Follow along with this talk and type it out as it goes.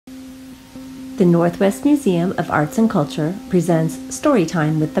The Northwest Museum of Arts and Culture presents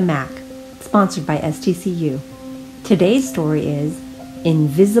Storytime with the Mac, sponsored by STCU. Today's story is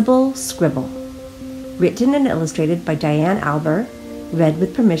Invisible Scribble, written and illustrated by Diane Alber, read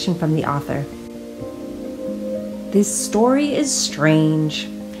with permission from the author. This story is strange,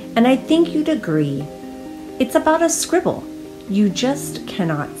 and I think you'd agree. It's about a scribble you just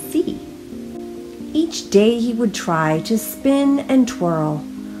cannot see. Each day he would try to spin and twirl,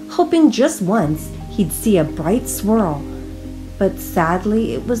 hoping just once he'd see a bright swirl. But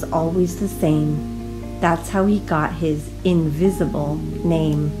sadly, it was always the same. That's how he got his invisible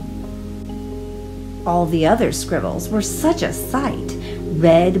name. All the other scribbles were such a sight.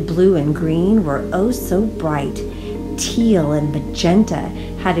 Red, blue, and green were oh so bright. Teal and magenta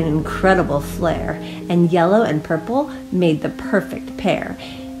had an incredible flair, and yellow and purple made the perfect pair.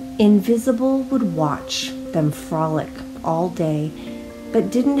 Invisible would watch them frolic all day, but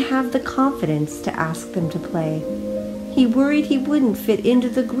didn't have the confidence to ask them to play. He worried he wouldn't fit into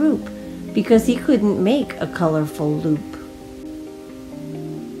the group because he couldn't make a colorful loop.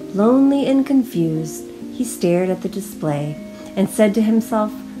 Lonely and confused, he stared at the display and said to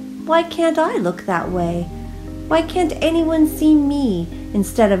himself, "Why can't I look that way? Why can't anyone see me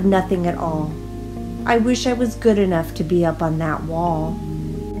instead of nothing at all? I wish I was good enough to be up on that wall."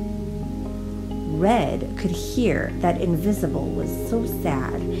 Red could hear that Invisible was so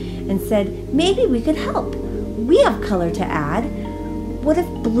sad and said, "Maybe we could help. We have color to add. What if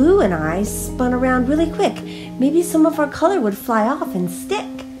Blue and I spun around really quick? Maybe some of our color would fly off and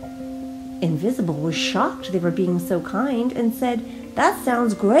stick." Invisible was shocked they were being so kind and said, "That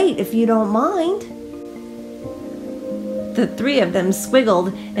sounds great if you don't mind." The three of them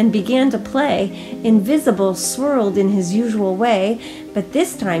squiggled and began to play. Invisible swirled in his usual way, but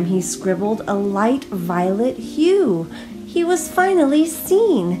this time he scribbled a light violet hue. He was finally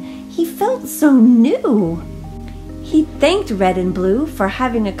seen. He felt so new. He thanked Red and Blue for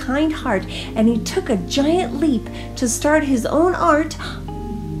having a kind heart, and he took a giant leap to start his own art.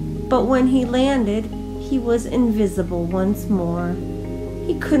 But when he landed, he was invisible once more.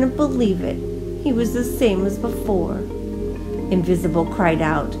 He couldn't believe it. He was the same as before. Invisible cried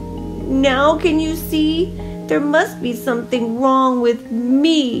out, "Now can you see? There must be something wrong with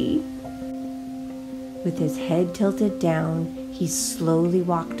me." With his head tilted down, he slowly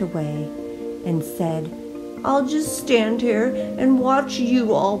walked away and said, "I'll just stand here and watch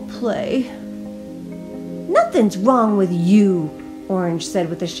you all play." "Nothing's wrong with you," Orange said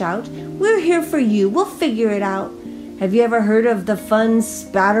with a shout. "We're here for you. We'll figure it out. Have you ever heard of the fun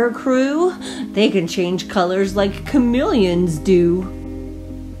Spatter crew? They can change colors like chameleons do."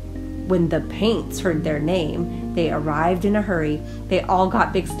 When the Paints heard their name, they arrived in a hurry. They all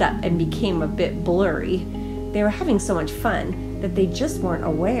got mixed up and became a bit blurry. They were having so much fun that they just weren't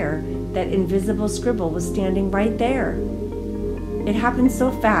aware that Invisible Scribble was standing right there. It happened so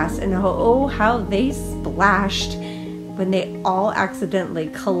fast, and oh, how they splashed when they all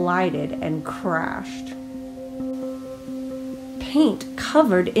accidentally collided and crashed. Paint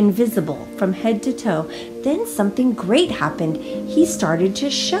covered Invisible from head to toe. Then something great happened. He started to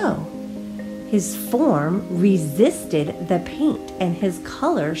show. His form resisted the paint and his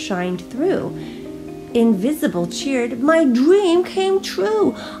color shined through. Invisible cheered, "My dream came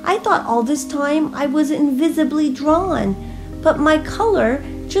true. I thought all this time I was invisibly drawn, but my color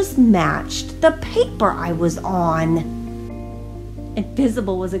just matched the paper I was on."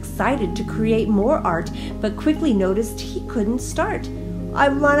 Invisible was excited to create more art, but quickly noticed he couldn't start.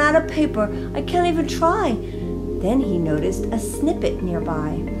 "I've run out of paper. I can't even try." Then he noticed a Snippet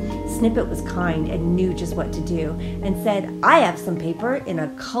nearby. Snippet was kind and knew just what to do and said, "I have some paper in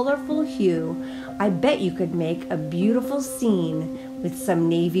a colorful hue. I bet you could make a beautiful scene with some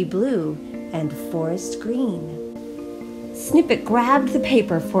navy blue and forest green." Snippet grabbed the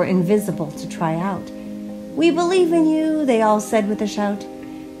paper for Invisible to try out. "We believe in you," they all said with a shout.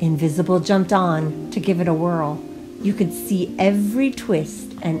 Invisible jumped on to give it a whirl. You could see every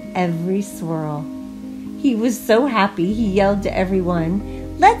twist and every swirl. He was so happy he yelled to everyone,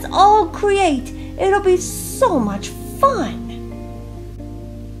 "Let's all create! It'll be so much fun!"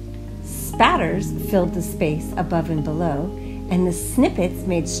 Spatters filled the space above and below, and the Snippets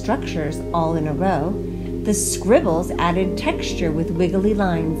made structures all in a row. The Scribbles added texture with wiggly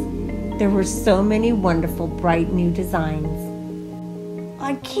lines. There were so many wonderful, bright new designs.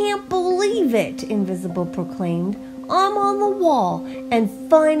 "I can't believe it," Invisible proclaimed. "I'm on the wall and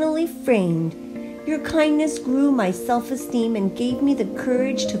finally framed. Your kindness grew my self-esteem and gave me the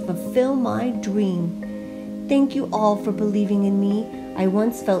courage to fulfill my dream. Thank you all for believing in me. I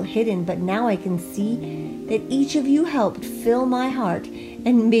once felt hidden, but now I can see that each of you helped fill my heart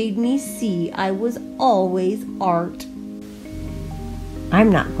and made me see I was always art.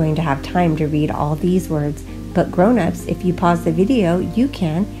 I'm not going to have time to read all these words, but grown-ups, if you pause the video, you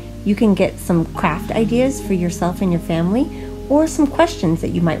can get some craft ideas for yourself and your family, or some questions that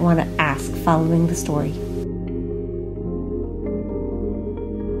you might want to ask following the story.